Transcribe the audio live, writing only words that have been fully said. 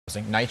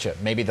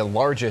NYCHA, maybe the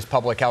largest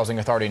public housing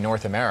authority in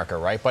North America,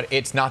 right? But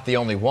it's not the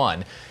only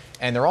one.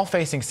 And they're all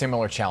facing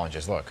similar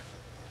challenges. Look.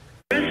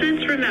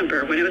 Residents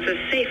remember when it was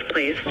a safe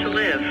place to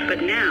live,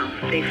 but now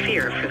they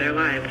fear for their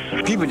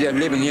lives. People just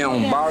living here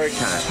on borrowed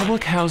time.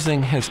 Public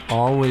housing has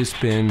always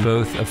been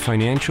both a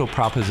financial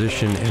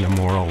proposition and a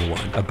moral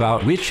one,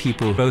 about which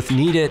people both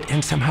need it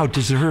and somehow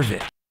deserve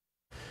it.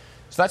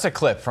 So that's a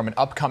clip from an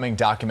upcoming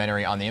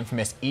documentary on the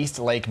infamous East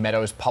Lake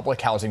Meadows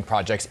public housing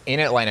projects in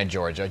Atlanta,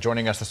 Georgia.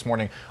 Joining us this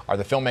morning are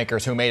the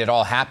filmmakers who made it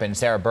all happen,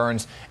 Sarah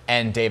Burns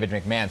and David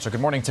McMahon. So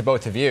good morning to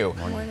both of you.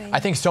 Good morning.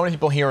 I think so many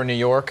people here in New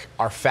York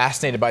are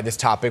fascinated by this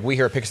topic. We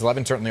here at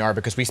PIX11 certainly are,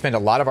 because we spend a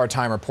lot of our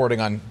time reporting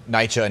on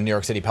NYCHA and New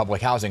York City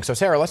public housing. So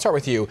Sarah, let's start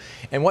with you.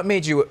 And what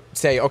made you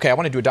say, okay, I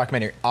want to do a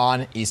documentary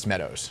on East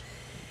Meadows?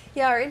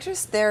 Yeah, our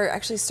interest there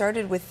actually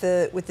started with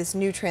this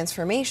new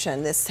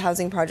transformation. This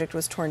housing project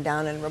was torn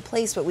down and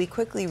replaced, but we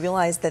quickly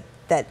realized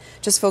that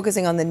just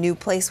focusing on the new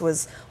place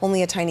was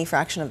only a tiny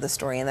fraction of the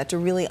story, and that to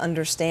really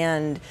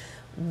understand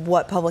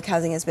what public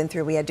housing has been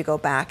through, we had to go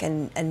back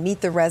and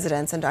meet the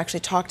residents and to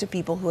actually talk to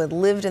people who had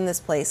lived in this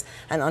place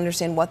and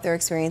understand what their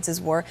experiences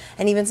were,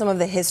 and even some of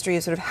the history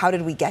of sort of how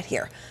did we get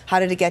here?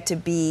 How did it get to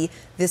be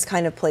this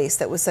kind of place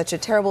that was such a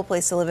terrible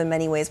place to live in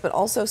many ways, but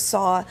also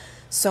saw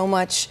so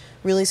much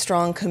really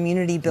strong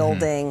community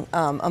building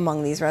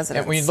among these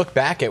residents. And when you look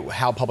back at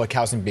how public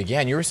housing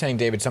began, you were saying,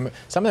 David, some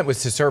of it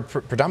was to serve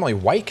predominantly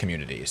white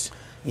communities.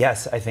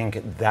 Yes, I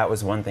think that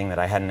was one thing that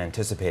I hadn't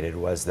anticipated,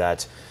 was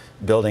that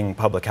building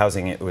public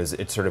housing,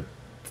 it sort of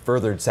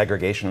furthered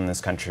segregation in this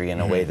country in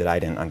a way that I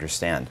didn't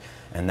understand.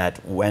 And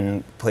that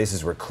when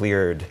places were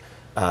cleared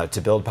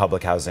to build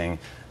public housing,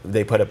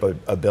 they put up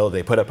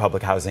they put up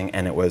public housing,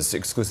 and it was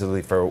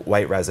exclusively for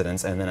white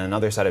residents, and then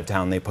another side of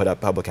town they put up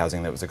public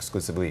housing that was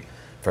exclusively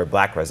for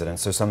black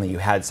residents. So suddenly you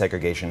had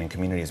segregation in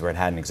communities where it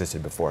hadn't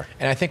existed before.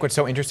 And I think what's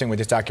so interesting with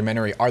this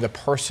documentary are the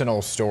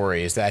personal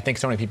stories that I think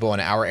so many people in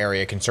our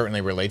area can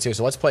certainly relate to.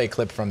 So let's play a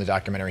clip from the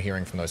documentary,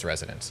 hearing from those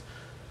residents.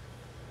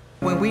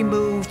 When we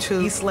moved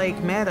to East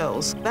Lake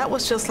Meadows, that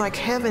was just like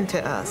heaven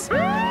to us,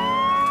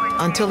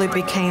 until it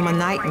became a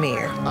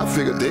nightmare. I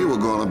figured they were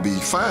going to be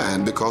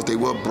fine because they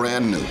were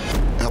brand new.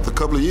 After a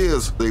couple of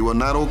years, they were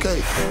not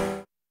okay.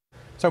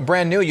 So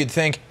brand new, you'd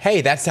think, hey,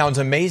 that sounds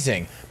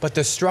amazing. But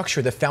the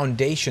structure, the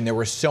foundation, there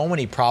were so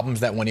many problems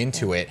that went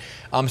into it.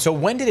 So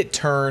when did it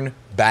turn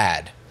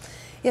bad?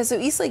 Yeah, so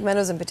East Lake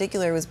Meadows in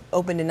particular was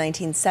opened in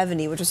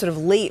 1970, which was sort of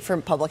late for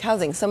public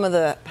housing. Some of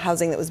the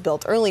housing that was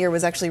built earlier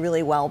was actually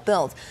really well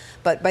built.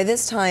 But by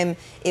this time,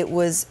 it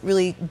was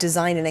really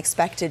designed and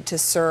expected to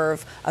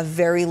serve a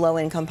very low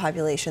income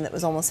population that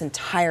was almost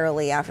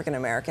entirely African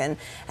American.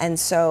 And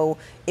so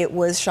it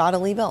was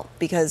shoddily built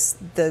because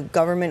the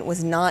government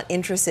was not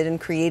interested in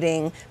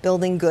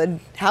building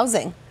good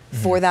housing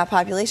for that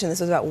population.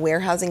 This was about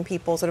warehousing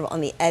people sort of on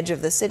the edge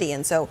of the city.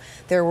 And so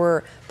there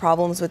were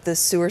problems with the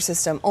sewer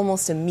system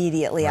almost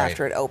immediately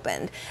after it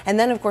opened. And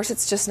then, of course,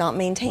 it's just not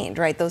maintained,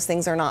 right? Those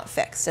things are not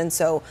fixed. And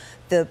so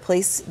the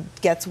place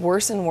gets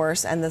worse and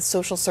worse, and the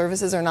social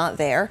services are not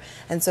there.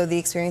 And so the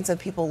experience of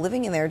people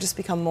living in there just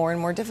become more and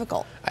more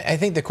difficult. I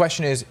think the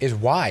question is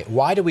why?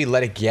 Why do we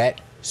let it get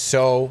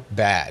so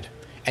bad?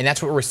 And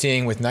that's what we're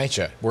seeing with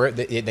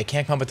NYCHA. They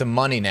can't come up with the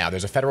money now.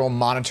 There's a federal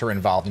monitor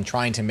involved in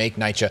trying to make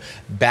NYCHA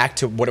back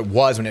to what it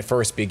was when it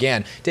first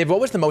began. Dave,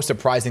 what was the most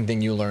surprising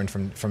thing you learned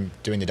from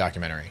doing the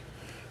documentary?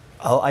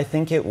 Oh, I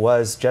think it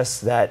was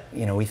just that,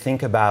 we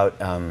think about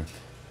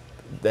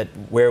that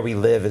where we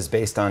live is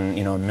based on,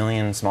 a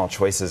million small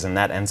choices, and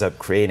that ends up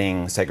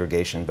creating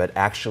segregation. But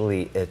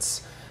actually,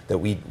 it's that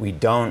we've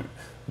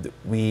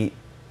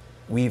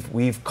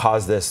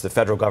caused this. The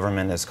federal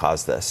government has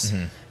caused this,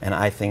 and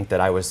I think that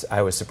I was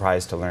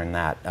surprised to learn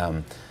that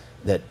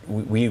that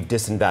we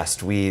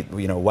disinvest.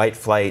 White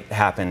flight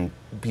happened.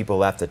 People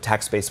left. The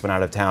tax base went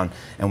out of town,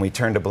 and we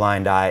turned a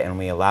blind eye, and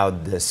we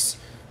allowed this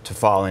to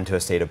fall into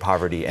a state of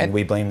poverty, and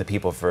we blame the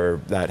people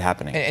for that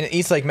happening. And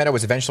East Lake Meadow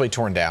was eventually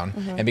torn down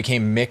and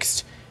became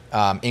mixed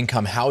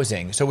income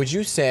housing. So would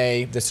you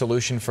say the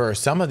solution for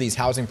some of these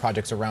housing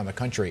projects around the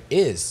country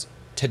is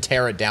to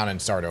tear it down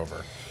and start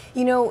over?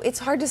 It's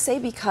hard to say,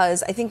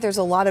 because I think there's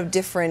a lot of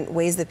different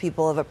ways that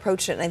people have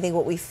approached it. And I think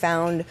what we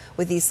found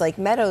with East Lake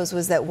Meadows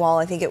was that while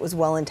I think it was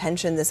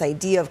well-intentioned, this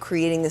idea of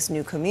creating this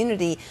new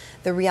community,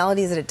 the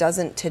reality is that it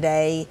doesn't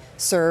today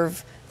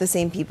serve the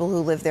same people who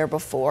lived there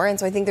before. And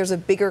so I think there's a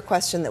bigger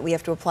question that we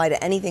have to apply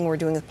to anything we're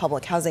doing with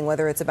public housing,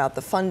 whether it's about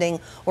the funding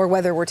or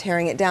whether we're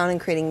tearing it down and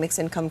creating mixed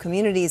income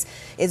communities,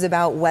 is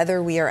about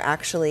whether we are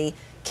actually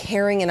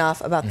caring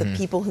enough about the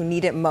people who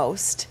need it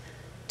most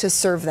to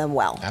serve them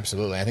well.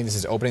 Absolutely. I think this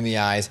is opening the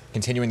eyes,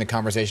 continuing the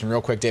conversation.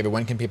 Real quick, David,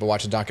 when can people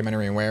watch the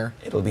documentary and where?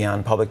 It'll be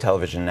on public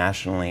television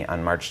nationally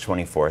on March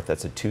 24th.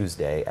 That's a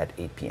Tuesday at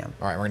 8 p.m.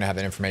 All right, we're going to have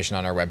that information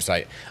on our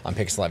website on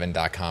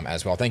PIX11.com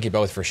as well. Thank you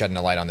both for shedding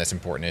a light on this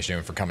important issue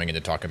and for coming in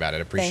to talk about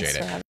it. Appreciate it.